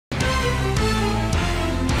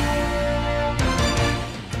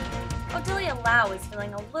Odelia Lau is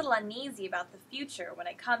feeling a little uneasy about the future when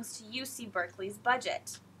it comes to UC Berkeley's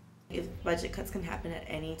budget. If budget cuts can happen at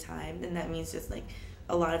any time, then that means just like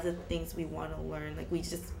a lot of the things we want to learn, like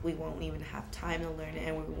we won't even have time to learn it,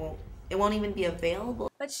 and it won't even be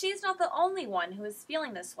available. But she's not the only one who is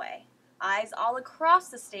feeling this way. Eyes all across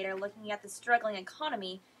the state are looking at the struggling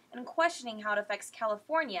economy and questioning how it affects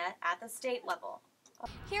California at the state level.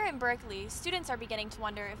 Here in Berkeley, students are beginning to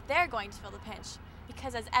wonder if they're going to feel the pinch,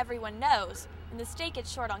 because as everyone knows, when the state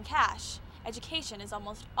gets short on cash, education is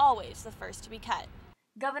almost always the first to be cut.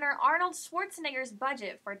 Governor Arnold Schwarzenegger's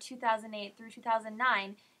budget for 2008 through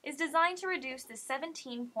 2009 is designed to reduce the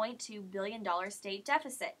 $17.2 billion state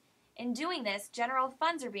deficit. In doing this, general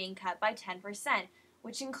funds are being cut by 10%,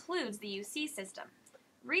 which includes the UC system.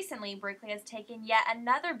 Recently, Berkeley has taken yet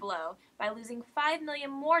another blow by losing $5 million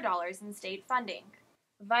more in state funding.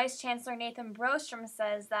 Vice Chancellor Nathan Brostrom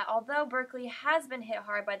says that although Berkeley has been hit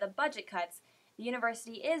hard by the budget cuts, the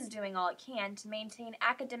university is doing all it can to maintain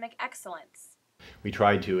academic excellence. We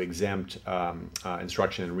tried to exempt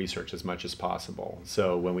instruction and research as much as possible.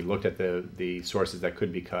 So when we looked at the sources that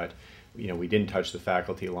could be cut, we didn't touch the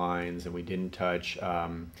faculty lines, and we didn't touch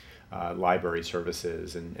library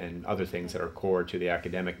services and other things that are core to the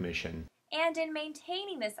academic mission. And in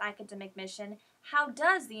maintaining this academic mission, how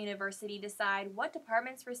does the university decide what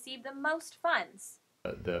departments receive the most funds?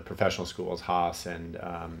 The professional schools, Haas and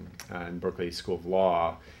Berkeley School of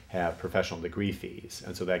Law, have professional degree fees,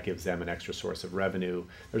 and so that gives them an extra source of revenue.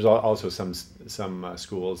 There's also some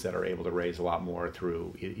schools that are able to raise a lot more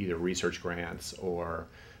through either research grants or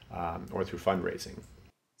through fundraising.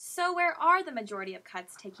 So where are the majority of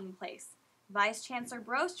cuts taking place? Vice Chancellor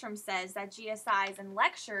Brostrom says that GSIs and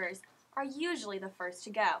lecturers are usually the first to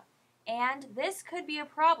go, and this could be a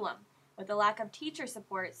problem. With the lack of teacher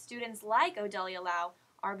support, students like Odelia Lau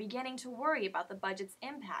are beginning to worry about the budget's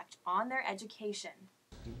impact on their education.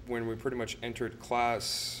 When we pretty much entered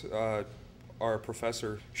class, our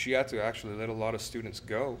professor, she had to actually let a lot of students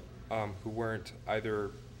go who weren't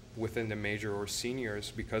either within the major or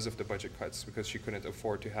seniors because of the budget cuts, because she couldn't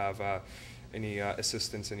afford to have any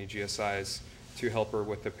assistants, any GSIs to help her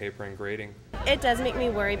with the paper and grading. It does make me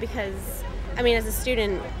worry because, I mean, as a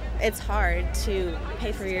student, it's hard to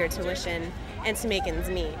pay for your tuition and to make ends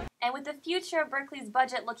meet. And with the future of Berkeley's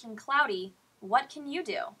budget looking cloudy, what can you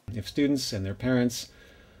do? If students and their parents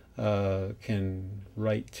can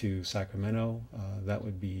write to Sacramento, that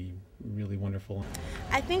would be really wonderful.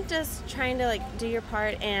 I think just trying to do your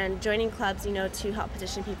part and joining clubs, to help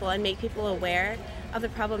petition people and make people aware of the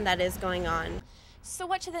problem that is going on. So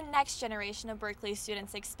what should the next generation of Berkeley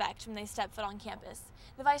students expect when they step foot on campus?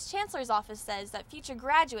 The Vice Chancellor's office says that future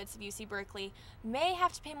graduates of UC Berkeley may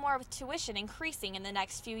have to pay more with tuition increasing in the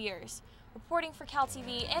next few years. Reporting for Caltv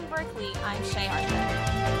in Berkeley, I'm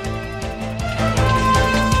Shay.